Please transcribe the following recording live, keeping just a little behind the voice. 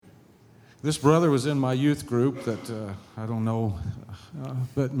This brother was in my youth group that I don't know,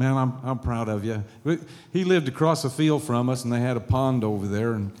 but man, I'm proud of you. He lived across the field from us, and they had a pond over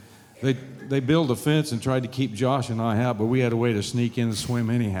there, and they built a fence and tried to keep Josh and I out, but we had a way to sneak in and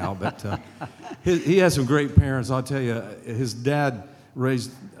swim anyhow. But he had some great parents. I'll tell you, his dad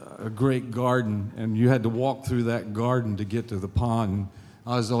raised a great garden, and you had to walk through that garden to get to the pond.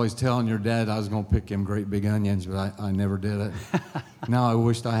 I was always telling your dad I was going to pick him great big onions, but I never did it. Now I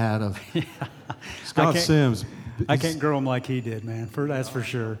wished I had of. Yeah. Scott Sims. I can't grow them like he did, man. That's for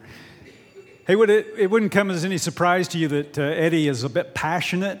sure. Hey, it wouldn't come as any surprise to you that Eddie is a bit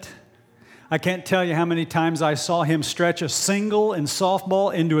passionate. I can't tell you how many times I saw him stretch a single in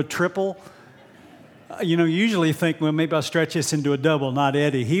softball into a triple. You usually think, well, maybe I'll stretch this into a double, not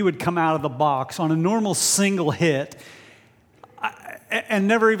Eddie. He would come out of the box on a normal single hit and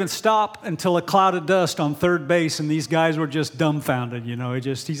never even stop until a cloud of dust on third base, and these guys were just dumbfounded.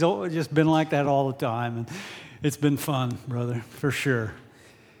 He's just been like that all the time, and it's been fun, brother, for sure.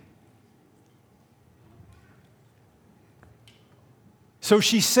 So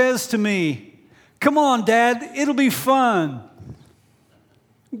she says to me, "Come on, Dad, it'll be fun.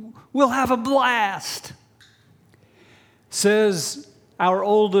 We'll have a blast," says our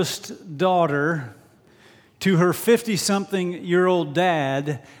oldest daughter to her 50-something-year-old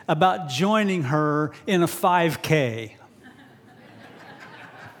dad about joining her in a 5K.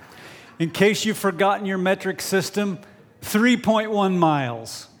 In case you've forgotten your metric system, 3.1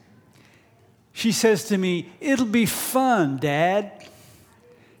 miles. She says to me, "It'll be fun, Dad."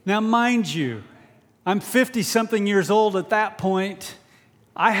 Now, mind you, I'm 50-something years old at that point.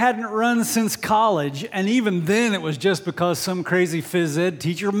 I hadn't run since college, and even then it was just because some crazy phys ed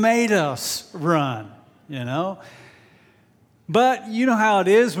teacher made us run. But you know how it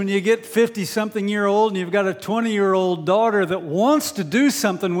is when you get 50-something-year-old and you've got a 20-year-old daughter that wants to do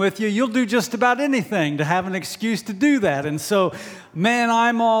something with you, you'll do just about anything to have an excuse to do that. And so, man,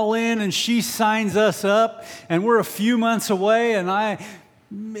 I'm all in, and she signs us up, and we're a few months away, and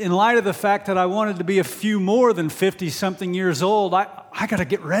in light of the fact that I wanted to be a few more than 50-something years old, I got to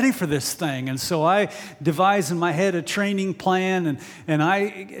get ready for this thing. And so I devise in my head a training plan, and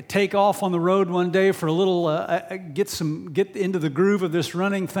I take off on the road one day for a little, get into the groove of this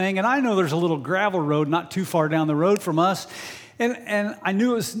running thing. And I know there's a little gravel road not too far down the road from us. And I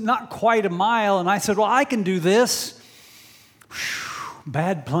knew it was not quite a mile, and I said, well, I can do this. Whew,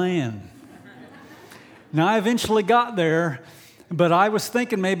 bad plan. Now, I eventually got there, but I was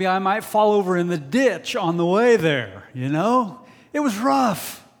thinking maybe I might fall over in the ditch on the way there, It was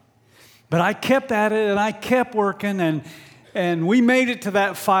rough. But I kept at it, and I kept working, and we made it to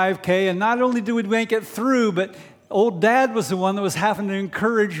that 5K, and not only did we make it through, but old Dad was the one that was having to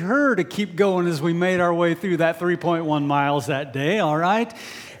encourage her to keep going as we made our way through that 3.1 miles that day, all right?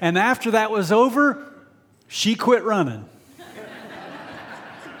 And after that was over, she quit running.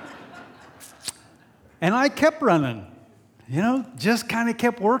 And I kept running. Just kind of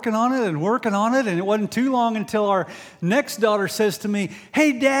kept working on it, and it wasn't too long until our next daughter says to me,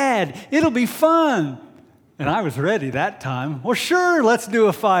 "Hey, Dad, it'll be fun." And I was ready that time. Well, sure, let's do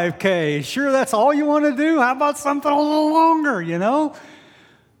a 5K. Sure, that's all you want to do? How about something a little longer,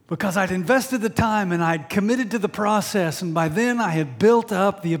 Because I'd invested the time, and I'd committed to the process, and by then I had built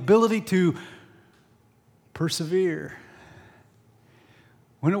up the ability to persevere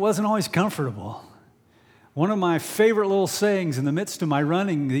when it wasn't always comfortable. One of my favorite little sayings in the midst of my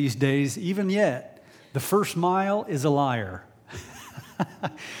running these days, even yet, the first mile is a liar.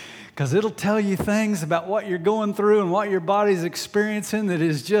 Because it'll tell you things about what you're going through and what your body's experiencing that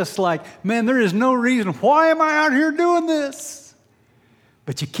is just like, man, there is no reason. Why am I out here doing this?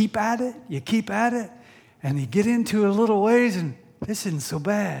 But you keep at it, and you get into a little ways, and this isn't so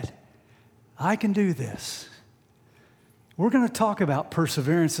bad. I can do this. We're going to talk about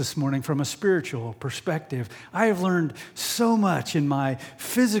perseverance this morning from a spiritual perspective. I have learned so much in my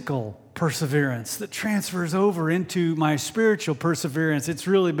physical perseverance that transfers over into my spiritual perseverance. It's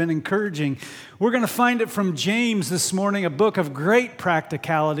really been encouraging. We're going to find it from James this morning, a book of great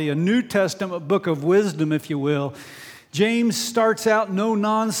practicality, a New Testament book of wisdom, if you will. James starts out no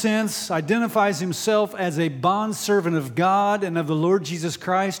nonsense, identifies himself as a bondservant of God and of the Lord Jesus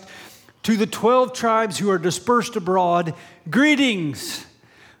Christ. To the 12 tribes who are dispersed abroad, greetings.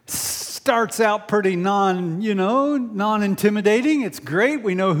 Starts out pretty non-intimidating. It's great.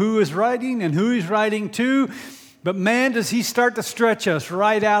 We know who is writing and who he's writing to. But man, does he start to stretch us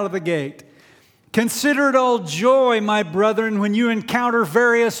right out of the gate. Consider it all joy, my brethren, when you encounter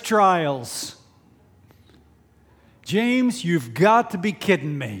various trials. James, you've got to be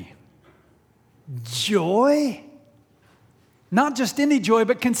kidding me. Joy? Not just any joy,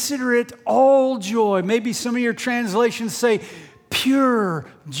 but consider it all joy. Maybe some of your translations say pure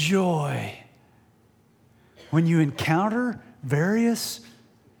joy. When you encounter various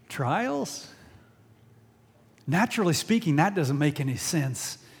trials. Naturally speaking, that doesn't make any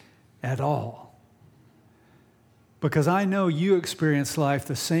sense at all. Because I know you experience life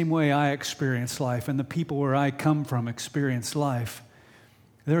the same way I experience life, and the people where I come from experience life.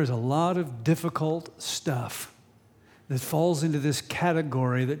 There is a lot of difficult stuff that falls into this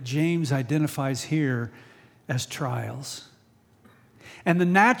category that James identifies here as trials. And the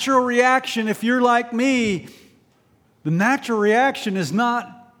natural reaction, if you're like me, the natural reaction is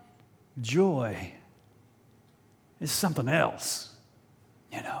not joy. It's something else,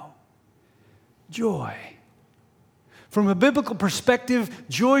 Joy. From a biblical perspective,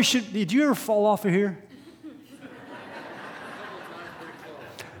 joy should... Did you ever fall off of here?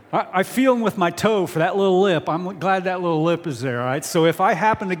 I feel with my toe for that little lip. I'm glad that little lip is there, all right? So if I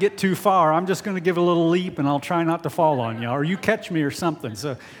happen to get too far, I'm just going to give a little leap and I'll try not to fall on you, or you catch me or something,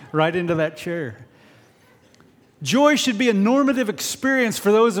 so right into that chair. Joy should be a normative experience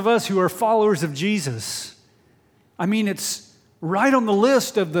for those of us who are followers of Jesus. I mean, it's right on the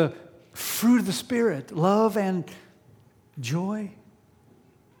list of the fruit of the Spirit, love and joy,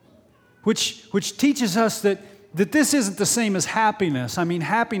 which teaches us that this isn't the same as happiness. I mean,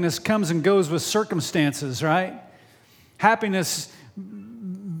 happiness comes and goes with circumstances, right? Happiness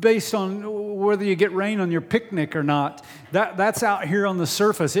based on whether you get rain on your picnic or not. That's out here on the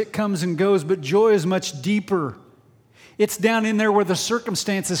surface. It comes and goes, but joy is much deeper. It's down in there where the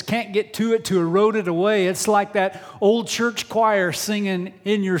circumstances can't get to it to erode it away. It's like that old church choir singing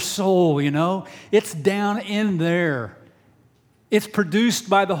in your soul, It's down in there. It's produced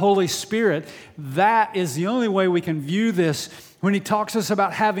by the Holy Spirit. That is the only way we can view this when he talks to us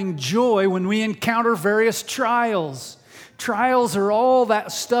about having joy when we encounter various trials. Trials are all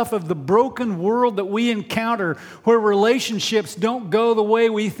that stuff of the broken world that we encounter where relationships don't go the way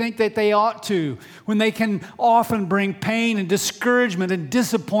we think that they ought to, when they can often bring pain and discouragement and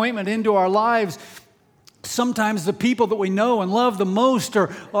disappointment into our lives. Sometimes the people that we know and love the most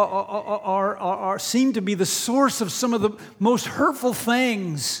are seem to be the source of some of the most hurtful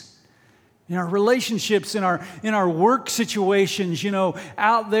things in our relationships, in our work situations,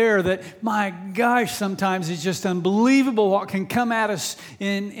 out there that, my gosh, sometimes it's just unbelievable what can come at us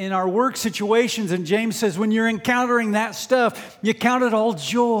in our work situations. And James says, when you're encountering that stuff, you count it all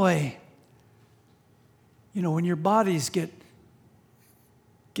joy. When your bodies get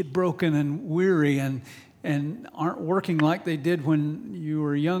broken and weary and aren't working like they did when you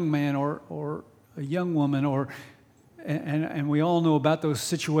were a young man or a young woman, and we all know about those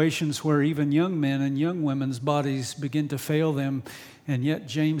situations where even young men and young women's bodies begin to fail them, and yet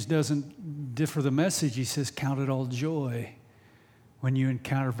James doesn't differ the message. He says, count it all joy when you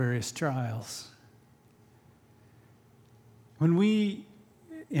encounter various trials. When we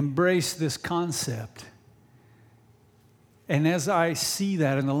embrace this concept, and as I see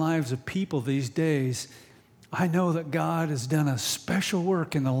that in the lives of people these days, I know that God has done a special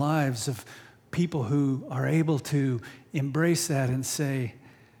work in the lives of people who are able to embrace that and say,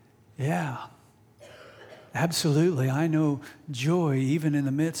 yeah, absolutely, I know joy even in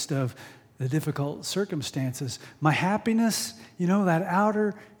the midst of the difficult circumstances. My happiness, that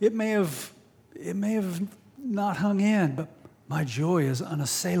outer, it may have not hung in, but my joy is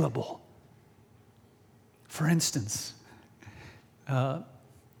unassailable. For instance,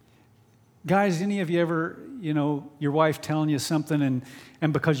 guys, any of you ever, your wife telling you something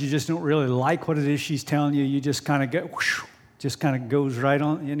and because you just don't really like what it is she's telling you, you just kind of get, whoosh, just kind of goes right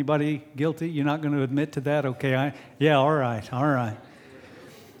on. Anybody guilty? You're not going to admit to that? Okay, all right.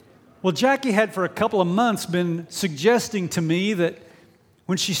 Well, Jackie had for a couple of months been suggesting to me that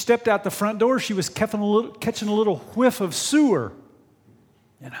when she stepped out the front door, she was catching a little whiff of sewer.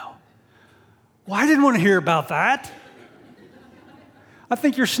 Well, I didn't want to hear about that. I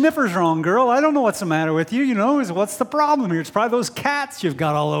think your sniffer's wrong, girl. I don't know what's the matter with you. What's the problem here? It's probably those cats you've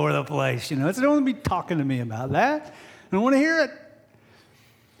got all over the place. So don't be talking to me about that. I don't want to hear it.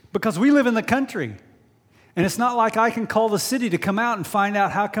 Because we live in the country. And it's not like I can call the city to come out and find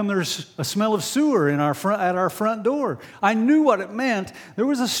out how come there's a smell of sewer at our front door. I knew what it meant. There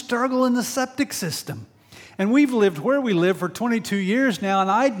was a struggle in the septic system. And we've lived where we live for 22 years now,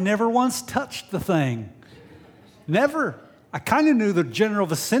 and I'd never once touched the thing. Never. I kind of knew the general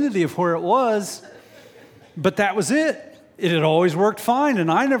vicinity of where it was, but that was it. It had always worked fine, and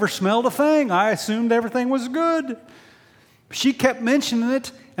I never smelled a thing. I assumed everything was good. She kept mentioning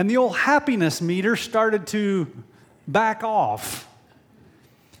it, and the old happiness meter started to back off.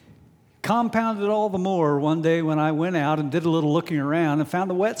 Compounded all the more one day when I went out and did a little looking around and found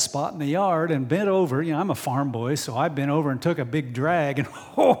a wet spot in the yard and bent over. You know, I'm a farm boy, so I bent over and took a big drag and,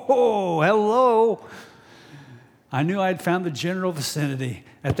 oh, hello. I knew I'd found the general vicinity.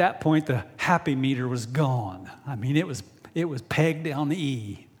 At that point, the happy meter was gone. I mean, it was pegged on the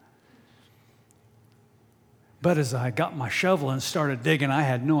E. But as I got my shovel and started digging, I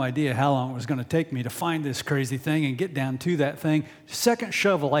had no idea how long it was going to take me to find this crazy thing and get down to that thing. Second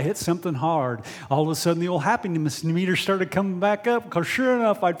shovel, I hit something hard. All of a sudden, the old happiness meter started coming back up because sure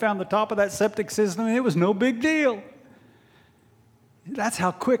enough, I'd found the top of that septic system and it was no big deal. That's how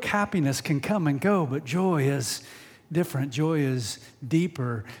quick happiness can come and go, but joy is different. Joy is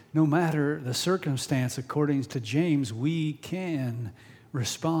deeper. No matter the circumstance, according to James, we can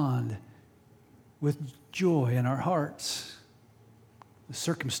respond with joy in our hearts. The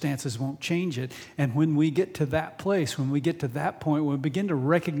circumstances won't change it. And when we get to that place, when we get to that point, when we begin to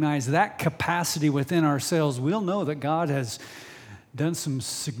recognize that capacity within ourselves, we'll know that God has done some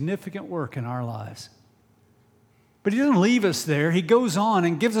significant work in our lives. But he doesn't leave us there. He goes on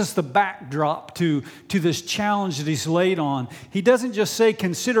and gives us the backdrop to this challenge that he's laid on. He doesn't just say,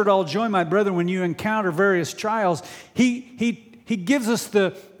 consider it all joy, my brethren, when you encounter various trials. He gives us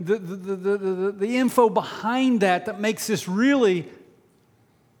the info behind that makes this really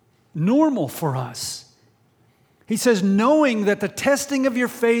normal for us. He says, knowing that the testing of your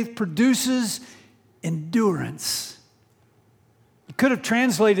faith produces endurance. You could have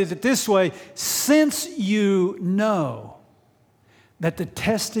translated it this way, since you know that the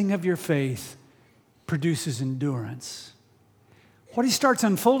testing of your faith produces endurance. What he starts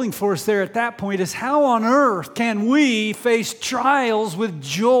unfolding for us there at that point is how on earth can we face trials with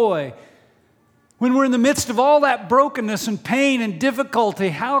joy? When we're in the midst of all that brokenness and pain and difficulty,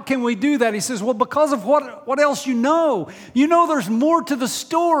 how can we do that? He says, well, because of what else you know. You know there's more to the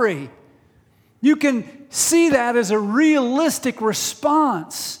story. You can see that as a realistic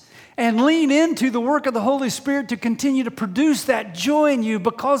response and lean into the work of the Holy Spirit to continue to produce that joy in you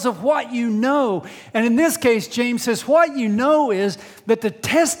because of what you know. And in this case, James says, what you know is that the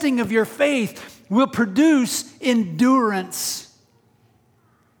testing of your faith will produce endurance.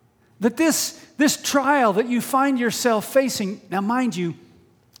 That this trial that you find yourself facing, now mind you,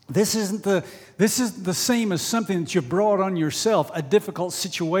 this is the same as something that you brought on yourself, a difficult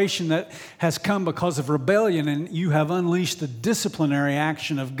situation that has come because of rebellion and you have unleashed the disciplinary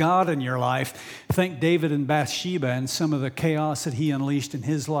action of God in your life. Think David and Bathsheba and some of the chaos that he unleashed in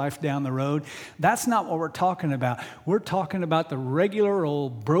his life down the road. That's not what we're talking about. We're talking about the regular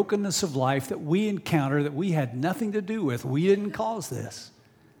old brokenness of life that we encounter that we had nothing to do with. We didn't cause this.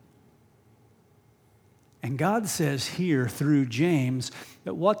 And God says here through James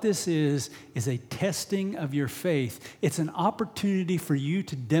that what this is a testing of your faith. It's an opportunity for you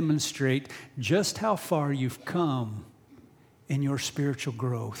to demonstrate just how far you've come in your spiritual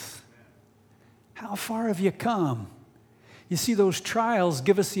growth. How far have you come? You see, those trials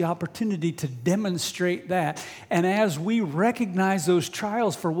give us the opportunity to demonstrate that. And as we recognize those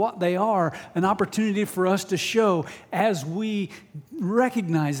trials for what they are, an opportunity for us to show, as we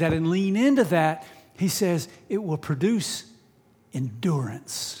recognize that and lean into that, he says it will produce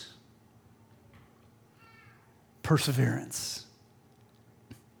endurance, perseverance.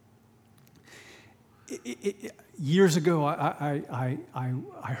 Years ago,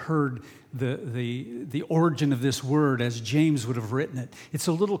 I heard the origin of this word as James would have written it. It's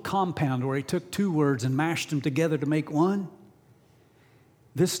a little compound where he took two words and mashed them together to make one.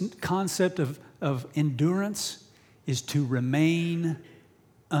 This concept of endurance is to remain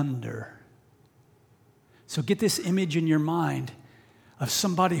under. So get this image in your mind of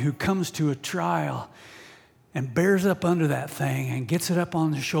somebody who comes to a trial and bears up under that thing and gets it up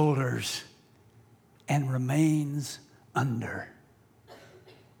on the shoulders and remains under.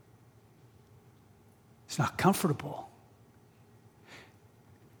 It's not comfortable.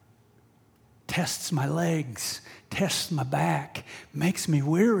 Tests my legs, tests my back, makes me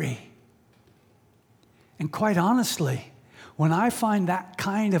weary. And quite honestly, when I find that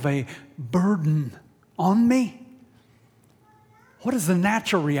kind of a burden on me, what is the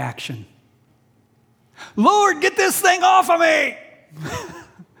natural reaction? Lord, get this thing off of me.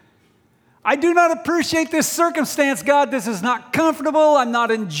 I do not appreciate this circumstance, God. This is not comfortable. I'm not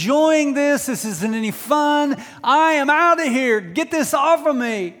enjoying this. This isn't any fun. I am out of here. Get this off of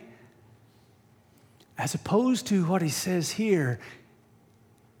me. As opposed to what he says here,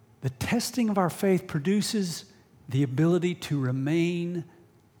 the testing of our faith produces the ability to remain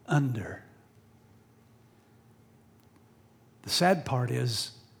under. The sad part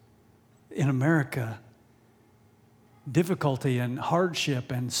is, in America, difficulty and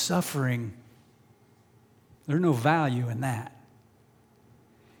hardship and suffering, there's no value in that.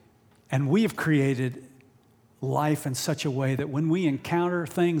 And we have created life in such a way that when we encounter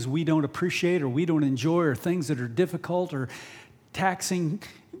things we don't appreciate or we don't enjoy or things that are difficult or taxing,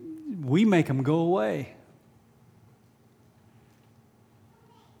 we make them go away.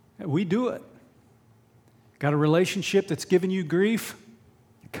 We do it. Got a relationship that's giving you grief?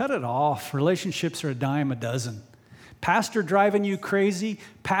 Cut it off. Relationships are a dime a dozen. Pastor driving you crazy,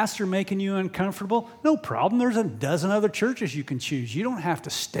 pastor making you uncomfortable, no problem. There's a dozen other churches you can choose. You don't have to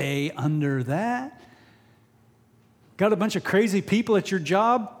stay under that. Got a bunch of crazy people at your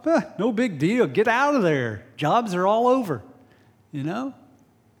job? No big deal. Get out of there. Jobs are all over, you know?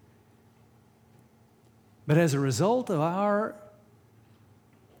 But as a result of our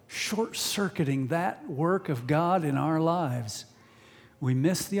short-circuiting that work of God in our lives, we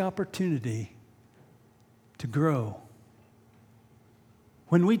miss the opportunity to grow.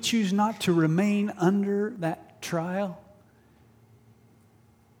 When we choose not to remain under that trial,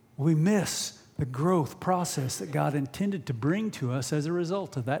 we miss the growth process that God intended to bring to us as a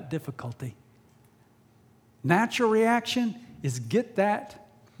result of that difficulty. Natural reaction is get that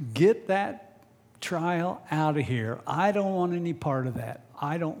trial out of here. I don't want any part of that.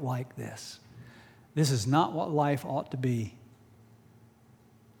 I don't like this. This is not what life ought to be.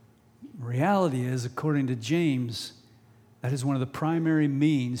 Reality is, according to James, that is one of the primary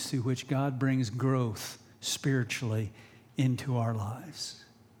means through which God brings growth spiritually into our lives.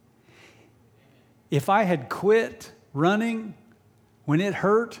 If I had quit running when it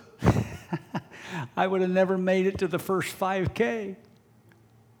hurt, I would have never made it to the first 5K.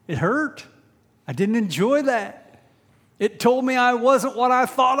 It hurt. I didn't enjoy that. It told me I wasn't what I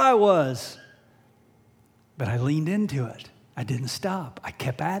thought I was. But I leaned into it. I didn't stop. I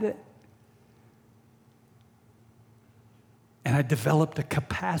kept at it. And I developed a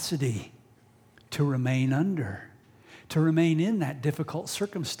capacity to remain under, to remain in that difficult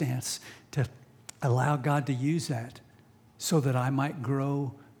circumstance, to allow God to use that so that I might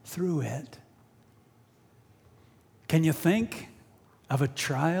grow through it. Can you think of a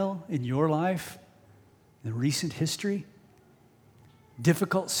trial in your life, in the recent history,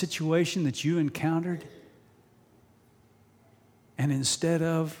 difficult situation that you encountered, and instead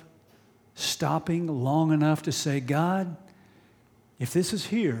of stopping long enough to say, God, if this is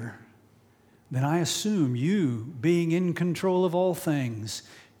here, then I assume you being in control of all things,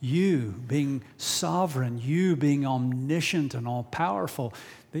 you being sovereign, you being omniscient and all-powerful,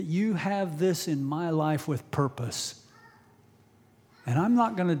 that you have this in my life with purpose. And I'm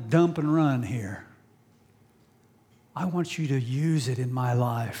not going to dump and run here. I want you to use it in my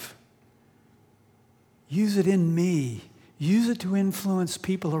life. Use it in me. Use it to influence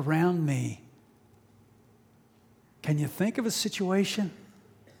people around me. Can you think of a situation?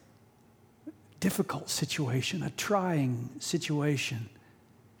 Difficult situation, a trying situation.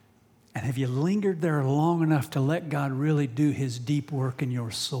 And have you lingered there long enough to let God really do His deep work in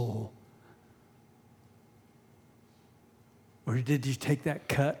your soul? Or did you take that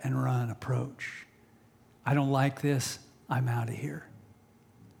cut and run approach? I don't like this, I'm out of here.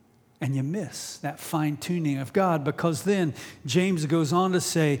 And you miss that fine-tuning of God, because then James goes on to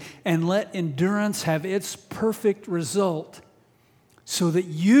say, and let endurance have its perfect result, so that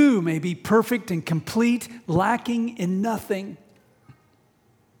you may be perfect and complete, lacking in nothing.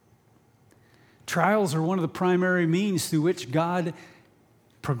 Trials are one of the primary means through which God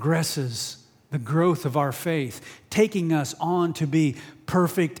progresses the growth of our faith, taking us on to be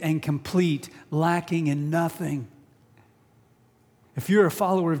perfect and complete, lacking in nothing. If you're a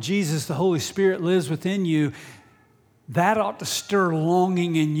follower of Jesus, the Holy Spirit lives within you. That ought to stir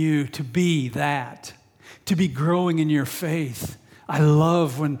longing in you to be that, to be growing in your faith. I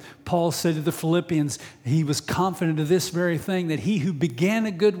love when Paul said to the Philippians, he was confident of this very thing, that he who began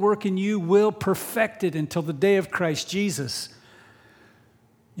a good work in you will perfect it until the day of Christ Jesus.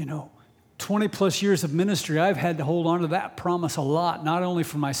 20 plus years of ministry, I've had to hold on to that promise a lot, not only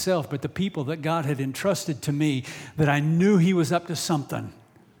for myself, but the people that God had entrusted to me, that I knew He was up to something.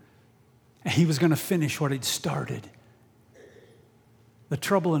 And He was going to finish what He'd started. The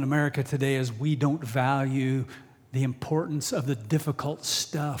trouble in America today is we don't value the importance of the difficult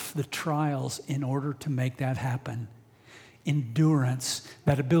stuff, the trials, in order to make that happen. Endurance,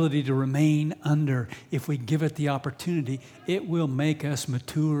 that ability to remain under, if we give it the opportunity, it will make us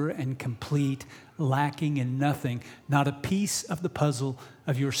mature and complete, lacking in nothing. Not a piece of the puzzle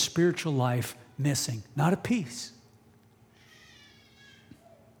of your spiritual life missing. Not a piece.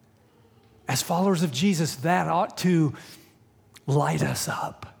 As followers of Jesus, that ought to light us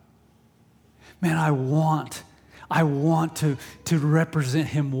up. Man, I want I want to represent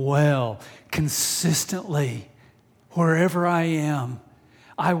him well, consistently, wherever I am.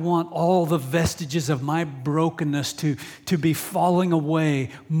 I want all the vestiges of my brokenness to be falling away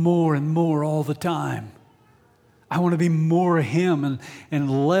more and more all the time. I want to be more of him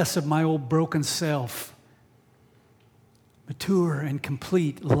and less of my old broken self. Mature and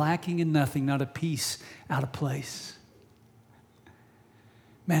complete, lacking in nothing, not a piece out of place.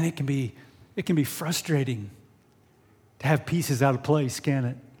 Man, it can be frustrating to have pieces out of place, can't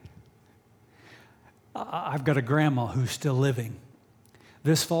it? I've got a grandma who's still living.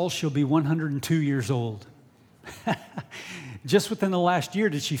 This fall, she'll be 102 years old. Just within the last year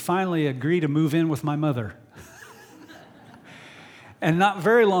did she finally agree to move in with my mother. And not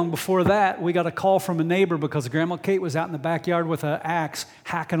very long before that, we got a call from a neighbor because Grandma Kate was out in the backyard with an axe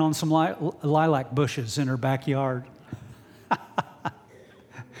hacking on some lilac bushes in her backyard.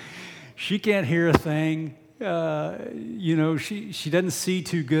 She can't hear a thing. She doesn't see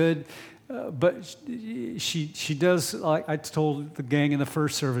too good. But she does, like I told the gang in the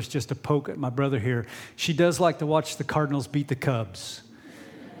first service, just to poke at my brother here, she does like to watch the Cardinals beat the Cubs.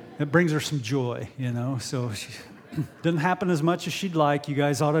 It brings her some joy, so she doesn't happen as much as she'd like. You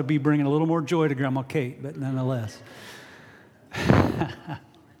guys ought to be bringing a little more joy to Grandma Kate, but nonetheless.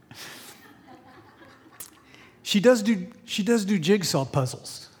 She does do jigsaw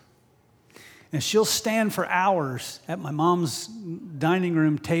puzzles. And she'll stand for hours at my mom's dining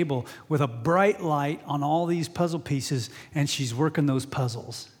room table with a bright light on all these puzzle pieces, and she's working those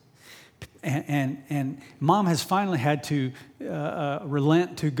puzzles. And Mom has finally had to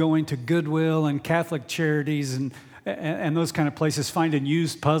relent to going to Goodwill and Catholic Charities and those kind of places, finding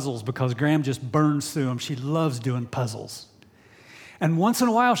used puzzles because Graham just burns through them. She loves doing puzzles. And once in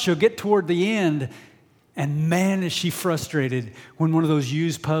a while, she'll get toward the end, and man, is she frustrated when one of those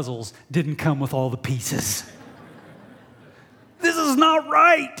used puzzles didn't come with all the pieces. This is not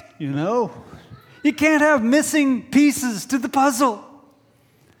right, You can't have missing pieces to the puzzle.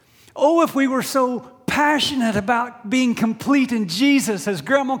 Oh, if we were so passionate about being complete in Jesus as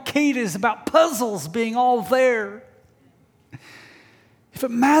Grandma Kate is about puzzles being all there. If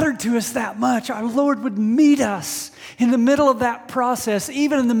it mattered to us that much, our Lord would meet us in the middle of that process,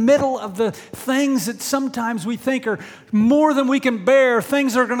 even in the middle of the things that sometimes we think are more than we can bear,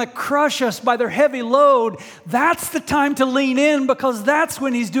 things that are going to crush us by their heavy load. That's the time to lean in, because that's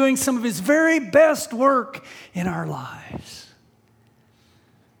when He's doing some of His very best work in our lives.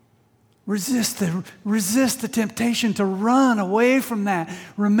 Resist the temptation to run away from that.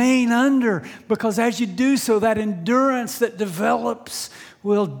 Remain under, because as you do so, that endurance that develops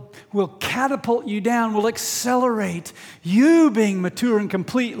will catapult you down, will accelerate you being mature and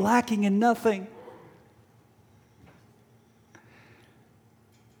complete, lacking in nothing.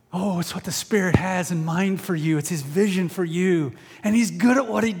 Oh, it's what the Spirit has in mind for you. It's His vision for you. And He's good at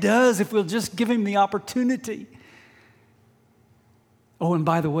what He does if we'll just give Him the opportunity. Oh, and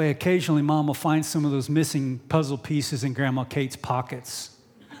by the way, occasionally Mom will find some of those missing puzzle pieces in Grandma Kate's pockets.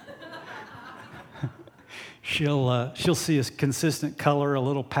 She'll see a consistent color, a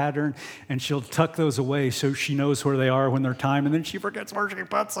little pattern, and she'll tuck those away so she knows where they are when they're time, and then she forgets where she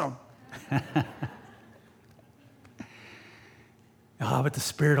puts them. But the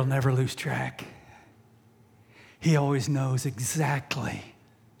Spirit will never lose track. He always knows exactly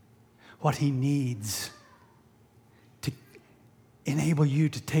what He needs to enable you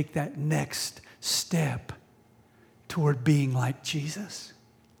to take that next step toward being like Jesus.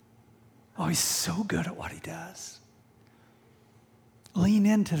 Oh, He's so good at what He does. Lean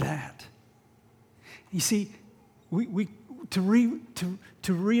into that. You see, we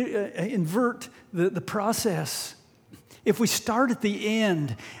invert the process. If we start at the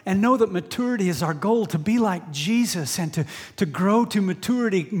end and know that maturity is our goal, to be like Jesus and to grow to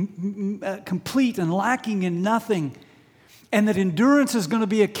maturity complete and lacking in nothing, and that endurance is going to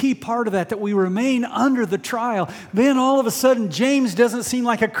be a key part of that we remain under the trial, then all of a sudden James doesn't seem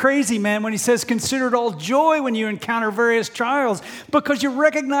like a crazy man when he says, consider it all joy when you encounter various trials, because you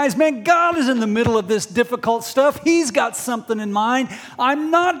recognize, man, God is in the middle of this difficult stuff. He's got something in mind. I'm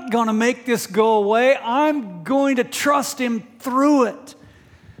not going to make this go away. I'm going to trust Him through it,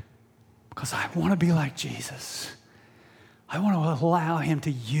 because I want to be like Jesus. I want to allow Him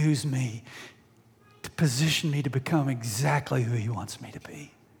to use me, to position me to become exactly who He wants me to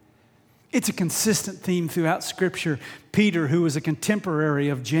be. It's a consistent theme throughout Scripture. Peter, who was a contemporary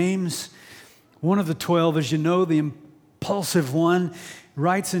of James, one of the 12, as you know, the impulsive one,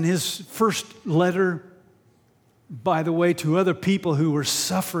 writes in his first letter, by the way, to other people who were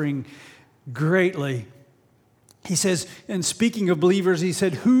suffering greatly He says, and speaking of believers, he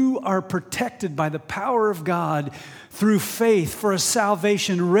said, who are protected by the power of God through faith for a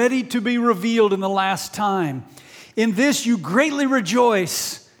salvation ready to be revealed in the last time. In this you greatly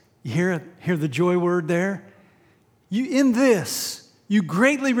rejoice. You hear the joy word there? In this you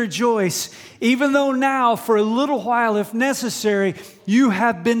greatly rejoice, even though now for a little while, if necessary, you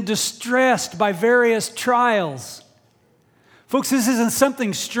have been distressed by various trials. Folks, this isn't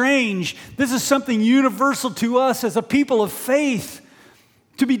something strange. This is something universal to us as a people of faith,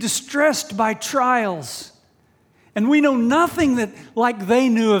 to be distressed by trials. And we know nothing like they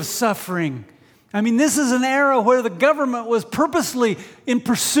knew of suffering. I mean, this is an era where the government was purposely in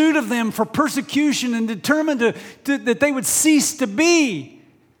pursuit of them for persecution and determined that they would cease to be.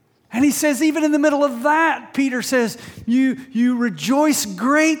 And he says, even in the middle of that, Peter says, you rejoice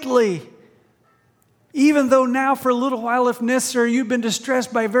greatly. Even though now for a little while, if necessary, you've been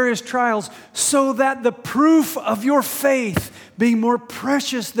distressed by various trials, so that the proof of your faith, being more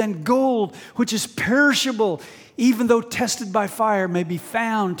precious than gold, which is perishable, even though tested by fire, may be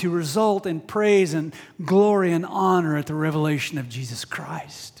found to result in praise and glory and honor at the revelation of Jesus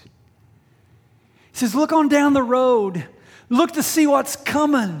Christ. He says, look on down the road. Look to see what's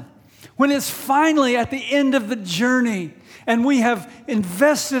coming. When it's finally at the end of the journey, and we have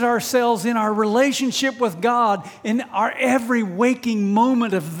invested ourselves in our relationship with God in our every waking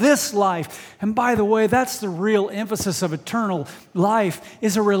moment of this life. And by the way, that's the real emphasis of eternal life,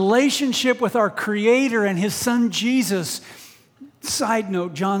 is a relationship with our Creator and His Son Jesus. Side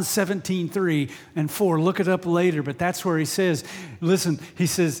note, John 17:3 and 4. Look it up later, but that's where he says, listen, he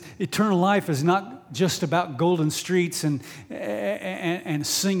says, eternal life is not just about golden streets and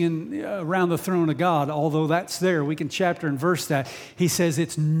singing around the throne of God, although that's there. We can chapter and verse that. He says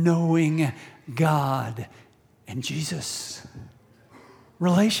it's knowing God and Jesus.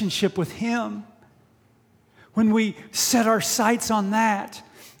 Relationship with Him. When we set our sights on that,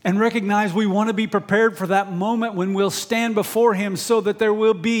 and recognize we want to be prepared for that moment when we'll stand before Him so that there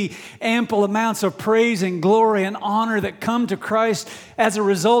will be ample amounts of praise and glory and honor that come to Christ as a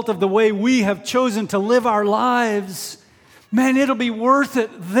result of the way we have chosen to live our lives. Man, it'll be worth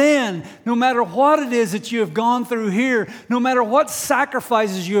it then, no matter what it is that you have gone through here, no matter what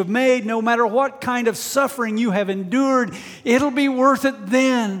sacrifices you have made, no matter what kind of suffering you have endured, it'll be worth it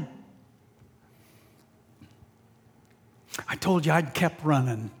then. I told you I'd kept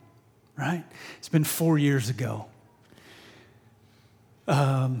running, right? It's been 4 years ago.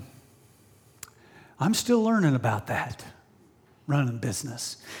 I'm still learning about that, running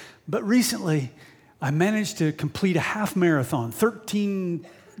business. But recently, I managed to complete a half marathon,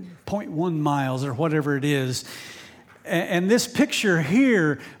 13.1 miles or whatever it is. And this picture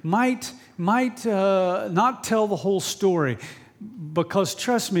here might not tell the whole story. Because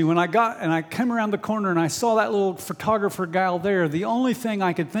trust me, when I came around the corner and I saw that little photographer gal there, the only thing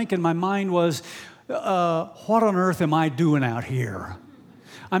I could think in my mind was, what on earth am I doing out here?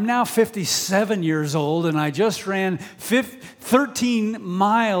 I'm now 57 years old and I just ran 13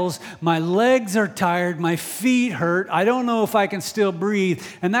 miles. My legs are tired. My feet hurt. I don't know if I can still breathe.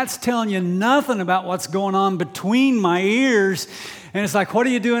 And that's telling you nothing about what's going on between my ears. And it's like, what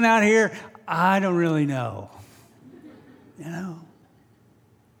are you doing out here? I don't really know. You know.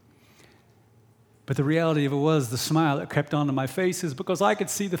 But the reality of it was the smile that crept onto my face is because I could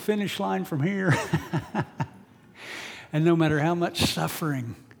see the finish line from here. And no matter how much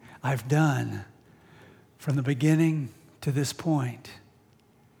suffering I've done from the beginning to this point,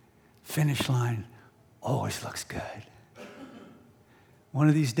 finish line always looks good. One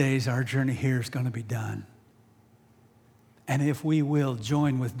of these days, our journey here is going to be done. And if we will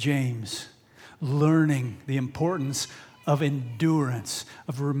join with James, learning the importance of endurance,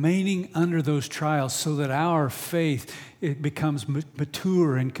 of remaining under those trials so that our faith, it becomes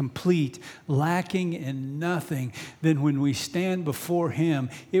mature and complete, lacking in nothing, then when we stand before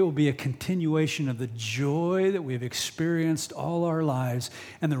Him, it will be a continuation of the joy that we've experienced all our lives.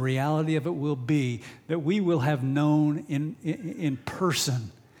 And the reality of it will be that we will have known in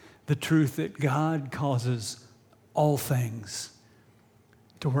person the truth that God causes all things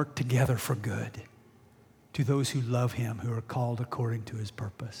to work together for good to those who love Him, who are called according to His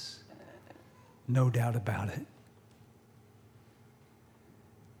purpose. No doubt about it.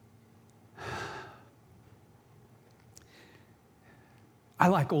 I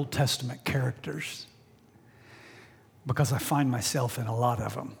like Old Testament characters because I find myself in a lot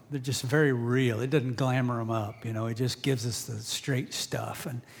of them. They're just very real. It doesn't glamour them up, you know. It just gives us the straight stuff.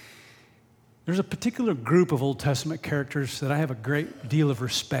 And there's a particular group of Old Testament characters that I have a great deal of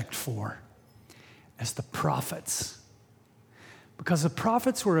respect for. As the prophets. Because the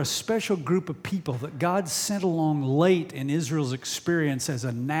prophets were a special group of people that God sent along late in Israel's experience as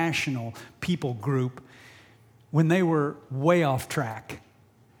a national people group when they were way off track.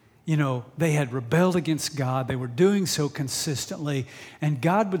 You know, they had rebelled against God. They were doing so consistently. And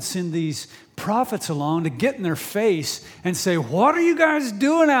God would send these prophets along to get in their face and say, "What are you guys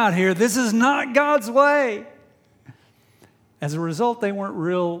doing out here? This is not God's way." As a result, they weren't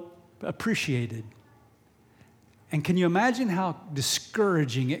real appreciated. And can you imagine how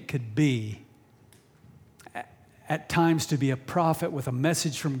discouraging it could be at times to be a prophet with a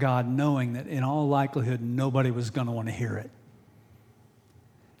message from God, knowing that in all likelihood nobody was going to want to hear it?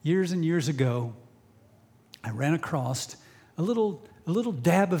 Years and years ago, I ran across a little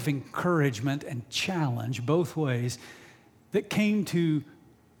dab of encouragement and challenge both ways that came to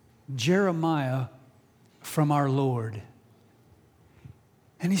Jeremiah from our Lord.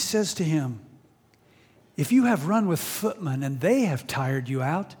 And he says to him, "If you have run with footmen and they have tired you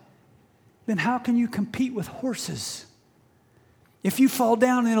out, then how can you compete with horses? If you fall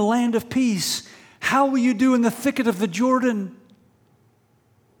down in a land of peace, how will you do in the thicket of the Jordan?"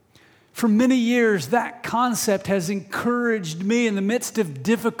 For many years, that concept has encouraged me in the midst of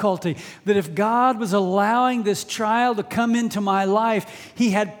difficulty, that if God was allowing this trial to come into my life,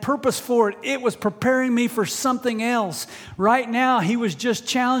 He had purpose for it. It was preparing me for something else. Right now, He was just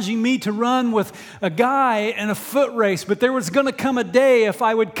challenging me to run with a guy in a foot race, but there was going to come a day, if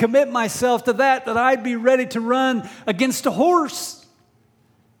I would commit myself to that I'd be ready to run against a horse.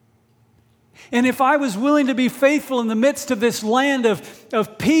 And if I was willing to be faithful in the midst of this land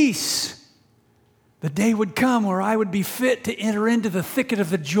of peace, the day would come where I would be fit to enter into the thicket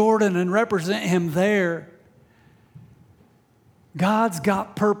of the Jordan and represent Him there. God's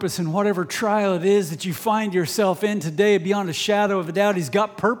got purpose in whatever trial it is that you find yourself in today. Beyond a shadow of a doubt, He's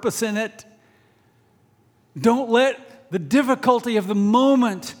got purpose in it. Don't let the difficulty of the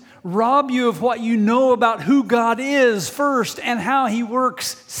moment rob you of what you know about who God is first and how He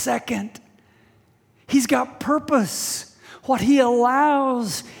works second. He's got purpose. What He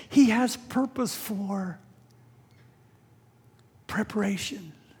allows, He has purpose for.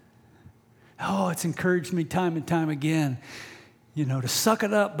 Preparation. Oh, it's encouraged me time and time again, to suck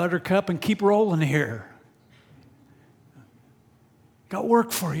it up, buttercup, and keep rolling here. Got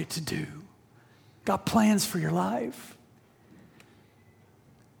work for you to do. Got plans for your life.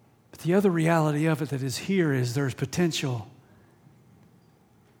 But the other reality of it that is here is there's potential,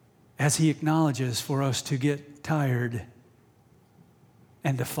 as He acknowledges, for us to get tired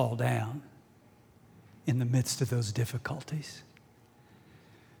and to fall down in the midst of those difficulties.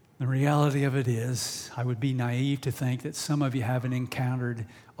 The reality of it is, I would be naive to think that some of you haven't encountered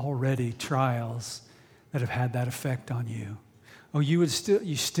already trials that have had that effect on you. Oh, you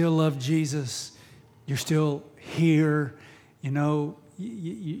still love Jesus. You're still here.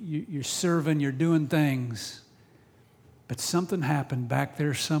 You're serving, you're doing things. But something happened back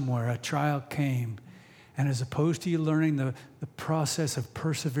there somewhere. A trial came. And as opposed to you learning the process of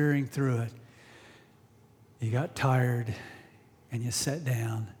persevering through it, you got tired and you sat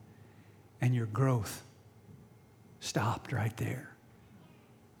down and your growth stopped right there.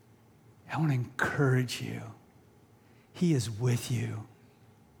 I want to encourage you. He is with you.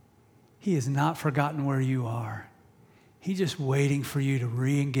 He has not forgotten where you are. He's just waiting for you to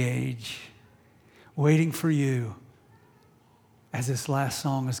re-engage, waiting for you. As this last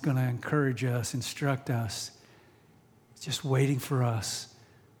song is going to encourage us, instruct us, it's just waiting for us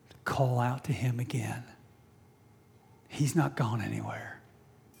to call out to Him again. He's not gone anywhere,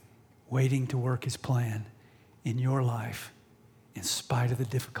 waiting to work His plan in your life in spite of the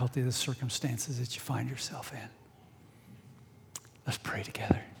difficulty of the circumstances that you find yourself in. Let's pray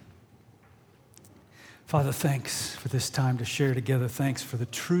together. Father, thanks for this time to share together. Thanks for the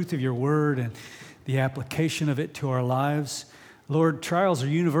truth of your word and the application of it to our lives. Lord, trials are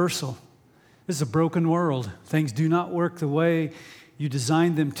universal. This is a broken world. Things do not work the way you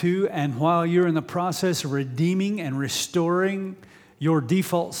designed them to. And while you're in the process of redeeming and restoring your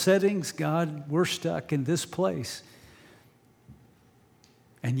default settings, God, we're stuck in this place.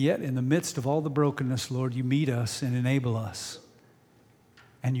 And yet, in the midst of all the brokenness, Lord, you meet us and enable us.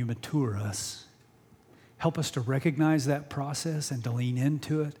 And you mature us. Help us to recognize that process and to lean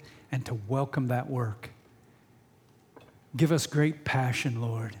into it and to welcome that work. Give us great passion,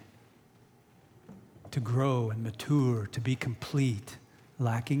 Lord, to grow and mature, to be complete,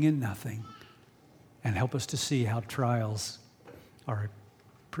 lacking in nothing. And help us to see how trials are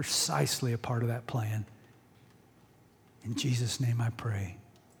precisely a part of that plan. In Jesus' name I pray,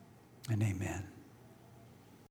 and amen.